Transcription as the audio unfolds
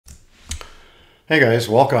Hey guys,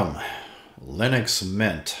 welcome. Linux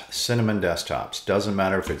Mint Cinnamon desktops. Doesn't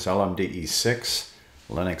matter if it's LMDE 6,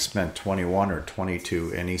 Linux Mint 21, or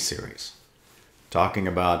 22, any series. Talking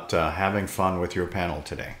about having fun with your panel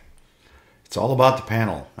today. It's all about the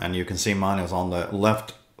panel, and you can see mine is on the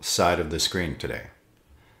left side of the screen today.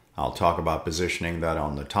 I'll talk about positioning that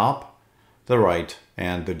on the top, the right,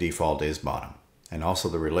 and the default is bottom. And also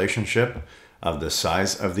the relationship of the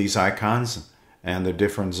size of these icons and the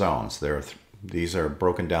different zones. These are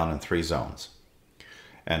broken down in 3 zones.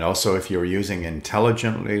 And also if you're using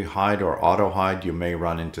intelligently hide or auto hide, you may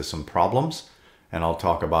run into some problems. And I'll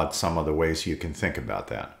talk about some of the ways you can think about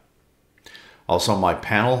that. Also, my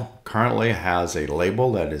panel currently has a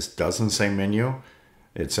label that doesn't say menu.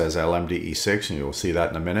 It says LMDE6, and you'll see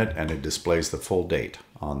that in a minute, and it displays the full date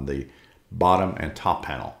on the bottom and top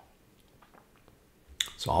panel.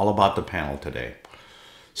 It's all about the panel today.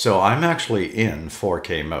 So I'm actually in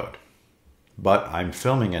 4K mode, but I'm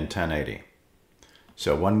filming in 1080.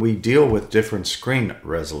 So when we deal with different screen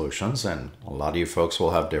resolutions, and a lot of you folks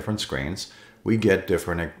will have different screens, we get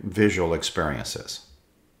different visual experiences.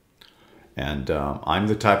 And I'm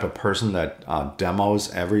the type of person that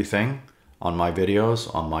demos everything on my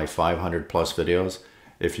videos, on my 500 plus videos.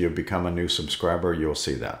 If you become a new subscriber, you'll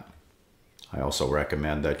see that. I also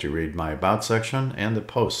recommend that you read my about section and the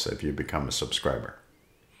posts if you become a subscriber.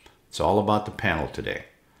 It's all about the panel today.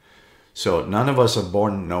 So none of us are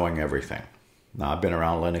born knowing everything. Now, I've been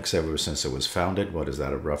around Linux ever since it was founded. What is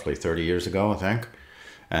that, roughly 30 years ago, I think?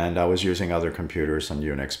 And I was using other computers and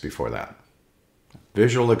Unix before that.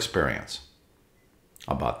 Visual experience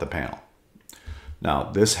about the panel.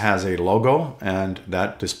 Now, this has a logo, and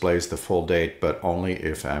that displays the full date, but only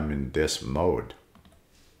if I'm in this mode.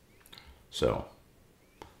 So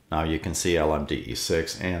now you can see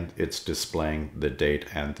LMDE6, and it's displaying the date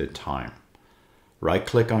and the time.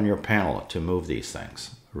 Right-click on your panel to move these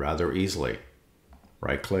things rather easily.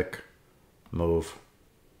 Right-click, move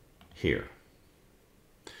here.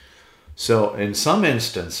 So in some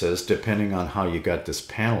instances, depending on how you got this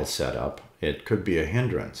panel set up, it could be a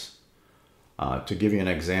hindrance. To give you an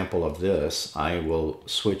example of this, I will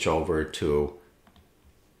switch over to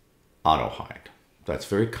auto hide. That's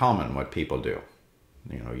very common what people do.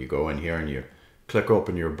 You know, you go in here and you click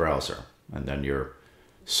open your browser, and then you're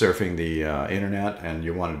surfing the internet and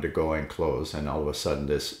you wanted to go and close, and all of a sudden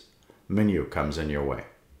this menu comes in your way.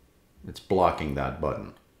 It's blocking that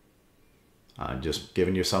button. Just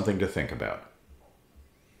giving you something to think about.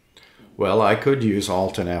 Well, I could use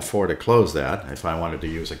Alt and F4 to close that if I wanted to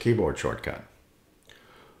use a keyboard shortcut.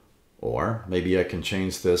 Or maybe I can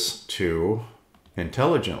change this to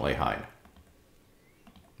intelligently hide.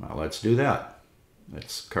 Well, let's do that.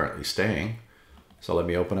 It's currently staying. So let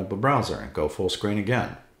me open up a browser and go full screen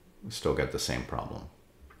again. We still get the same problem.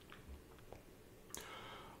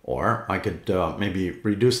 Or I could maybe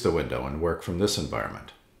reduce the window and work from this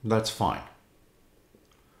environment. That's fine.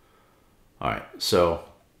 All right, so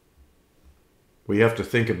we have to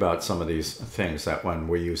think about some of these things that when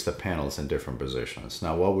we use the panels in different positions.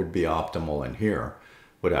 Now, what would be optimal in here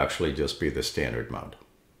would actually just be the standard mode.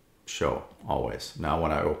 Show always. Now,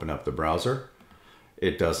 when I open up the browser,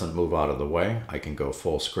 it doesn't move out of the way. I can go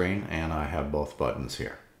full screen, and I have both buttons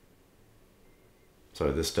here.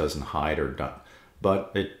 So this doesn't hide or done,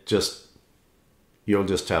 but you'll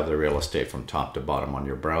just have the real estate from top to bottom on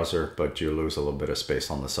your browser, but you lose a little bit of space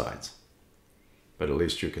on the sides. But at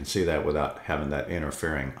least you can see that without having that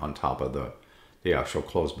interfering on top of the actual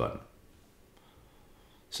close button.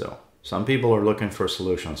 So some people are looking for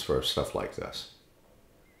solutions for stuff like this.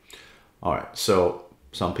 All right, so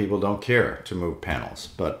some people don't care to move panels,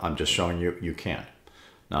 but I'm just showing you you can.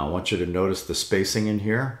 Now I want you to notice the spacing in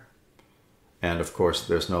here. And of course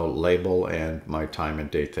there's no label, and my time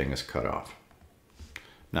and date thing is cut off.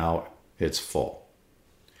 Now it's full.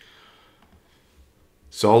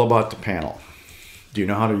 It's all about the panel. Do you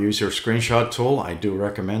know how to use your screenshot tool? I do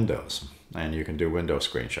recommend those, and you can do window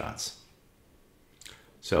screenshots.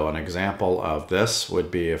 So an example of this would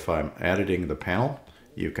be if I'm editing the panel,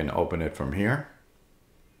 you can open it from here,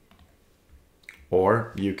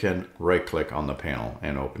 or you can right click on the panel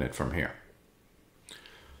and open it from here.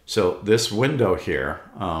 So this window here,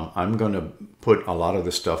 I'm going to put a lot of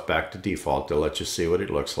the stuff back to default to let you see what it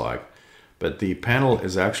looks like. But the panel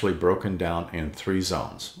is actually broken down in 3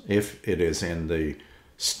 zones. If it is in the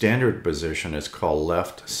standard position, it's called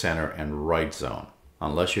left, center, and right zone.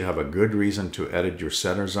 Unless you have a good reason to edit your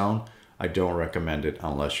center zone, I don't recommend it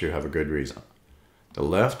unless you have a good reason. The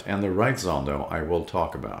left and the right zone, though, I will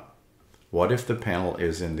talk about. What if the panel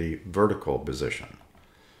is in the vertical position?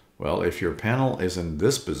 Well, if your panel is in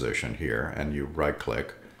this position here and you right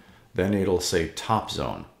click, then it'll say top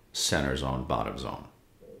zone, center zone, bottom zone.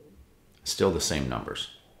 Still the same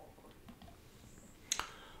numbers.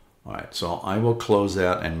 All right, so I will close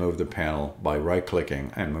that and move the panel by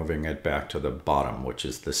right-clicking and moving it back to the bottom, which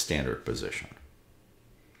is the standard position.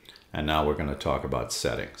 And now we're going to talk about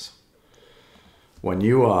settings. When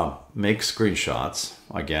you make screenshots,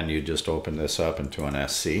 again, you just open this up into an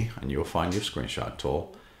SC and you'll find your screenshot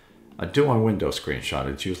tool. Do a window screenshot.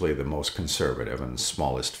 It's usually the most conservative and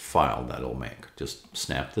smallest file that it'll make. Just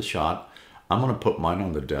snap the shot. I'm going to put mine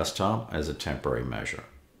on the desktop as a temporary measure.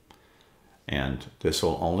 And this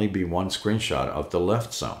will only be one screenshot of the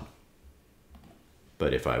left zone.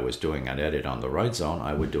 But if I was doing an edit on the right zone,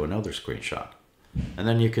 I would do another screenshot. And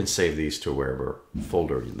then you can save these to wherever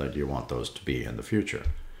folder that you want those to be in the future.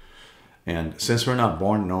 And since we're not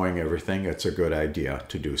born knowing everything, it's a good idea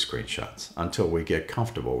to do screenshots until we get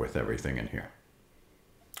comfortable with everything in here.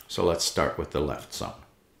 So let's start with the left zone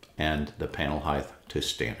and the panel height to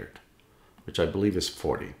standard, which I believe is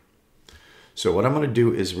 40. So what I'm going to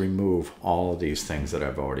do is remove all of these things that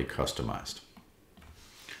I've already customized.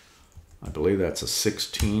 I believe that's a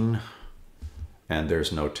 16 and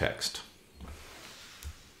there's no text.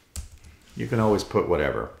 You can always put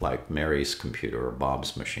whatever, like Mary's computer or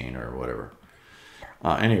Bob's machine or whatever.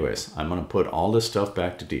 Anyways, I'm going to put all this stuff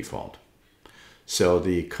back to default. So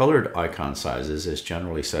the colored icon sizes is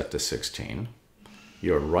generally set to 16.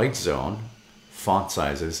 Your right zone font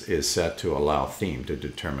sizes is set to allow theme to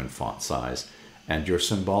determine font size. And your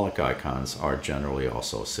symbolic icons are generally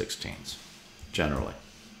also 16s, generally.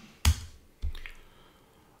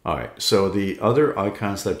 All right, so the other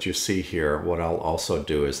icons that you see here, what I'll also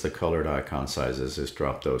do is the colored icon sizes is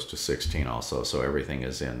drop those to 16 also, so everything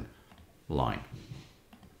is in line.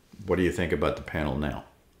 What do you think about the panel now?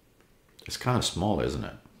 It's kind of small, isn't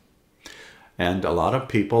it? And a lot of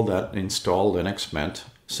people that install Linux Mint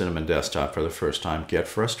Cinnamon Desktop for the first time get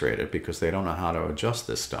frustrated because they don't know how to adjust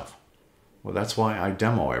this stuff. Well, that's why I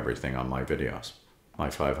demo everything on my videos, my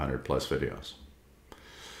 500 plus videos.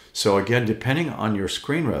 So again, depending on your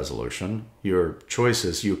screen resolution, your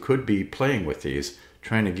choices, you could be playing with these,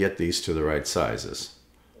 trying to get these to the right sizes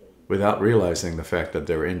without realizing the fact that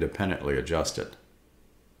they're independently adjusted.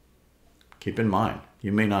 Keep in mind,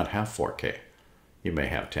 you may not have 4K. You may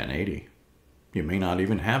have 1080. You may not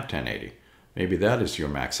even have 1080. Maybe that is your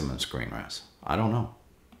maximum screen res. I don't know.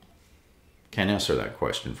 Can't answer that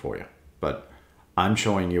question for you, but I'm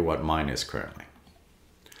showing you what mine is currently.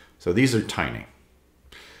 So these are tiny.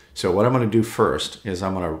 So what I'm going to do first is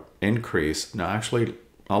I'm going to increase, no, actually,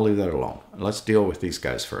 I'll leave that alone. Let's deal with these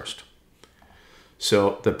guys first.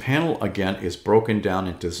 So the panel, again, is broken down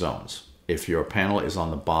into zones. If your panel is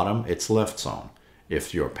on the bottom, it's left zone.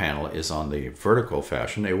 If your panel is on the vertical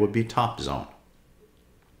fashion, it would be top zone.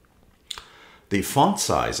 The font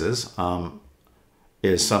sizes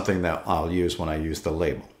is something that I'll use when I use the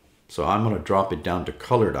label. So I'm going to drop it down to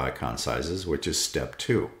colored icon sizes, which is step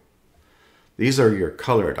 2. These are your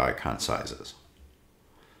colored icon sizes.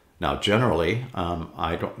 Now, generally,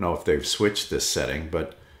 I don't know if they've switched this setting,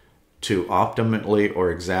 but to optimally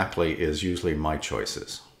or exactly is usually my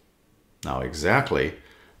choices. Now, exactly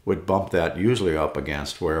would bump that usually up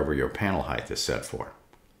against wherever your panel height is set for.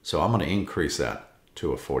 So I'm going to increase that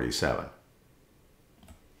to a 47.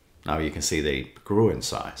 Now you can see they grew in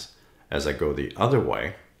size. As I go the other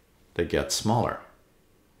way, they get smaller.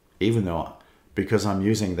 Even though, because I'm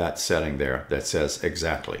using that setting there that says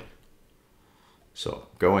exactly. So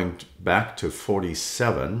going back to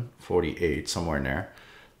 47, 48, somewhere in there,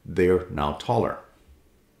 they're now taller.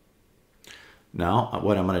 Now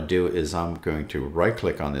what I'm going to do is I'm going to right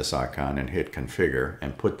click on this icon and hit configure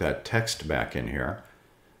and put that text back in here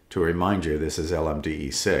to remind you this is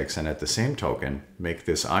LMDE6, and at the same token make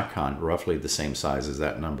this icon roughly the same size as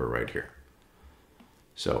that number right here.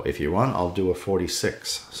 So if you want, I'll do a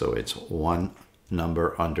 46. So it's one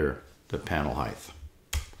number under the panel height.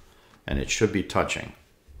 And it should be touching.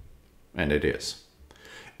 And it is.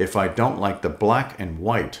 If I don't like the black and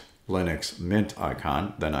white Linux Mint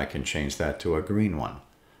icon, then I can change that to a green one.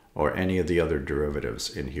 Or any of the other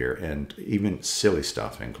derivatives in here. And even silly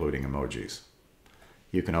stuff, including emojis.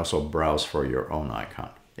 You can also browse for your own icon,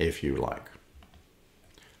 if you like.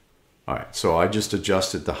 All right, so I just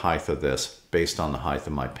adjusted the height of this based on the height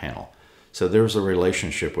of my panel. So there's a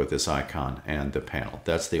relationship with this icon and the panel.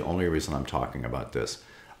 That's the only reason I'm talking about this.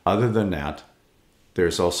 Other than that,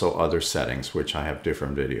 there's also other settings which I have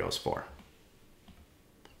different videos for.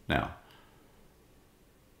 Now,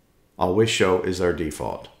 always show is our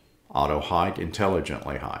default. Auto hide,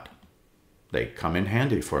 intelligently hide. They come in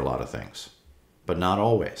handy for a lot of things, but not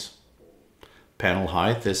always. Panel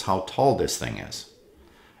height is how tall this thing is.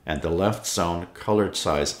 And the left zone colored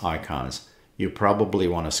size icons, you probably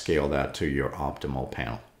want to scale that to your optimal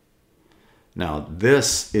panel. Now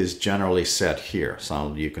this is generally set here,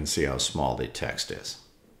 so you can see how small the text is.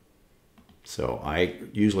 So I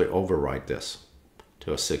usually overwrite this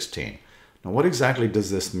to a 16. Now what exactly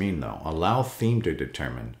does this mean though? Allow theme to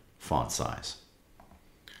determine font size.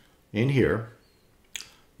 In here,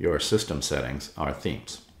 your system settings are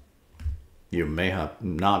themes. You may have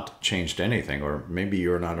not changed anything, or maybe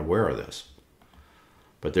you're not aware of this.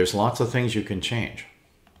 But there's lots of things you can change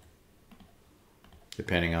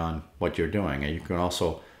depending on what you're doing. And you can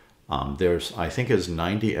also, I think there's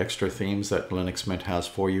 90 extra themes that Linux Mint has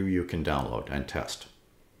for you, you can download and test.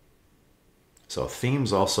 So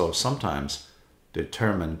themes also sometimes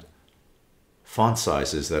determine font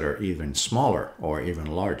sizes that are even smaller or even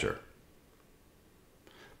larger.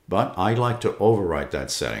 But I like to overwrite that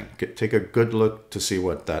setting. Take a good look to see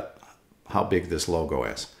how big this logo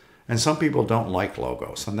is. And some people don't like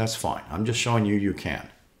logos, and that's fine. I'm just showing you you can,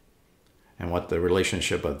 and what the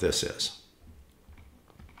relationship of this is.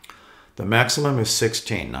 The maximum is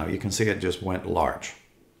 16. Now you can see it just went large.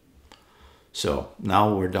 So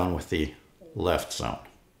now we're done with the left zone.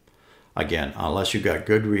 Again, unless you got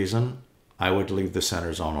good reason, I would leave the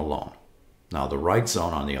center zone alone. Now the right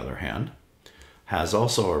zone, on the other hand, has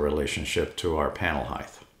also a relationship to our panel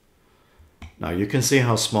height. Now you can see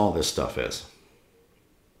how small this stuff is.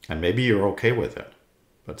 And maybe you're okay with it,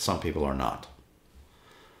 but some people are not.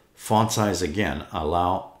 Font size, again,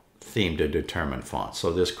 allow theme to determine font.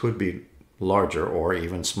 So this could be larger or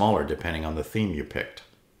even smaller depending on the theme you picked.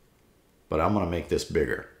 But I'm going to make this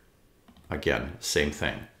bigger. Again, same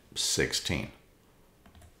thing, 16.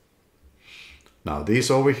 Now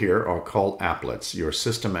these over here are called applets. Your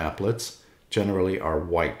system applets generally are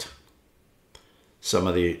white. Some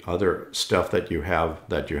of the other stuff that you have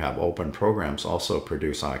open programs also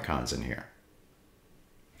produce icons in here.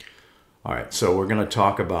 All right, so we're going to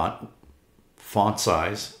talk about font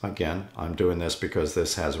size. Again, I'm doing this because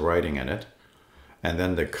this has writing in it. And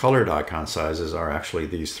then the colored icon sizes are actually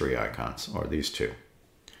these three icons, or these two.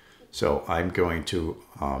 So I'm going to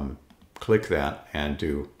click that and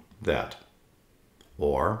do that,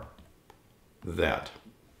 or that.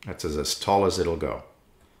 That's as tall as it'll go.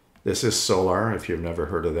 This is Solar. If you've never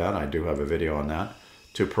heard of that, I do have a video on that,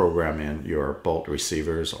 to program in your Bolt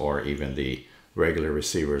receivers or even the regular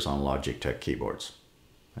receivers on Logitech keyboards.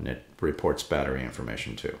 And it reports battery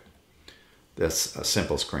information too. That's a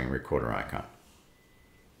simple screen recorder icon.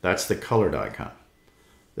 That's the colored icon.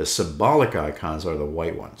 The symbolic icons are the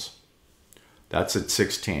white ones. That's at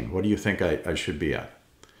 16. What do you think I should be at?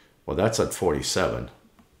 Well, that's at 47.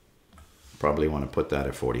 Probably want to put that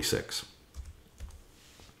at 46.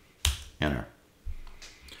 Enter.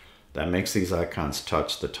 That makes these icons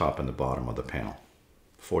touch the top and the bottom of the panel.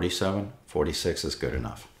 47, 46 is good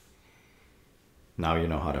enough. Now you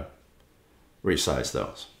know how to resize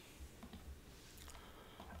those.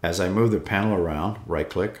 As I move the panel around, right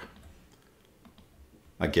click.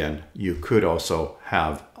 Again, you could also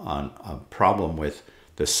have a problem with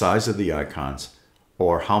the size of the icons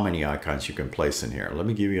or how many icons you can place in here. Let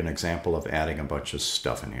me give you an example of adding a bunch of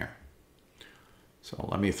stuff in here. So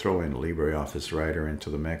let me throw in LibreOffice Writer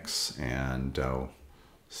into the mix and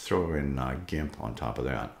throw in GIMP on top of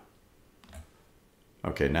that.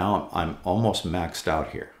 Okay, now I'm almost maxed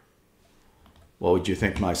out here. What would you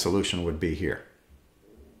think my solution would be here?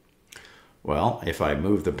 Well, if I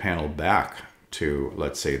move the panel back to,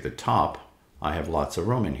 let's say, the top, I have lots of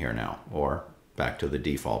room in here now, or back to the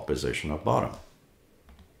default position of bottom.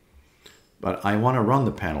 But I want to run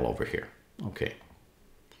the panel over here. Okay.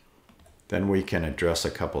 Then we can address a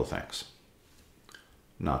couple of things.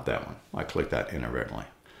 Not that one. I click that inadvertently.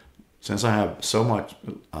 Since I have so much,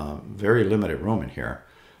 very limited room in here,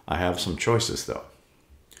 I have some choices though.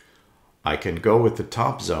 I can go with the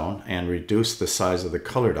top zone and reduce the size of the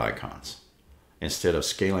colored icons. Instead of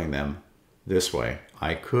scaling them this way,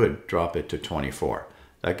 I could drop it to 24.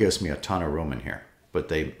 That gives me a ton of room in here, but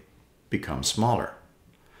they become smaller.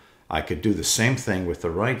 I could do the same thing with the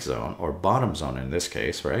right zone, or bottom zone in this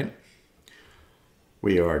case, right?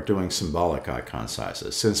 We are doing symbolic icon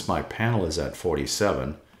sizes. Since my panel is at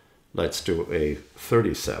 47, let's do a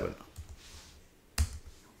 37.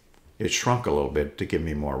 It shrunk a little bit to give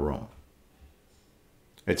me more room.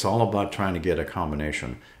 It's all about trying to get a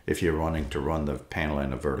combination if you're wanting to run the panel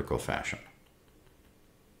in a vertical fashion.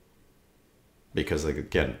 Because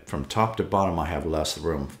again, from top to bottom, I have less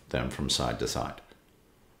room than from side to side.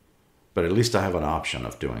 But at least I have an option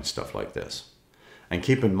of doing stuff like this. And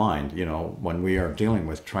keep in mind, you know, when we are dealing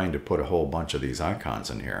with trying to put a whole bunch of these icons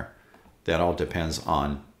in here, that all depends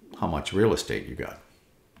on how much real estate you got.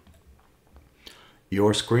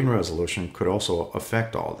 your screen resolution could also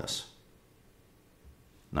affect all this.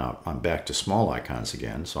 Now I'm back to small icons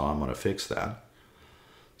again, so I'm going to fix that.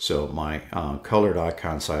 So my colored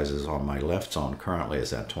icon sizes on my left zone currently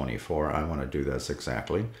is at 24. I want to do this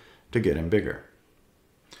exactly to get him bigger.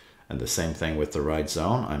 And the same thing with the right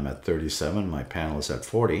zone. I'm at 37. My panel is at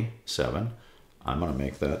 47. I'm going to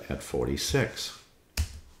make that at 46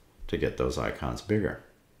 to get those icons bigger.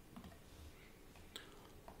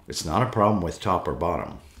 It's not a problem with top or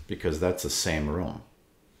bottom because that's the same room.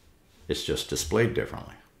 It's just displayed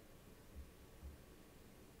differently.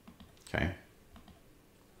 Okay.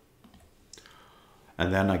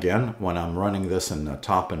 And then again, when I'm running this in the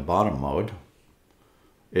top and bottom mode,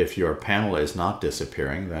 if your panel is not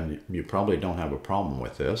disappearing, then you probably don't have a problem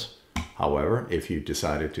with this. However, if you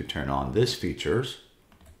decided to turn on this features,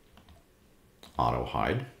 auto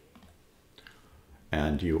hide,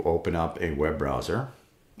 and you open up a web browser,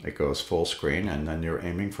 it goes full screen, and then you're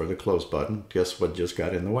aiming for the close button. Guess what just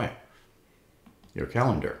got in the way? Your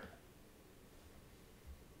calendar.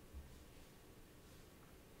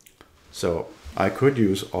 So I could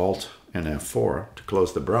use Alt and F4 to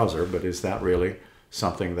close the browser, but is that really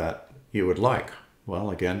something that you would like? Well,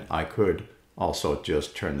 again, I could also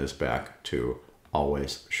just turn this back to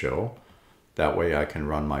always show. That way I can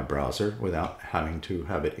run my browser without having to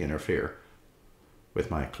have it interfere with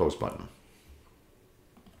my close button.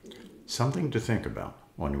 Something to think about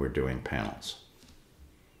when we're doing panels.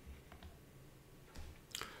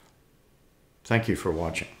 Thank you for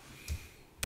watching.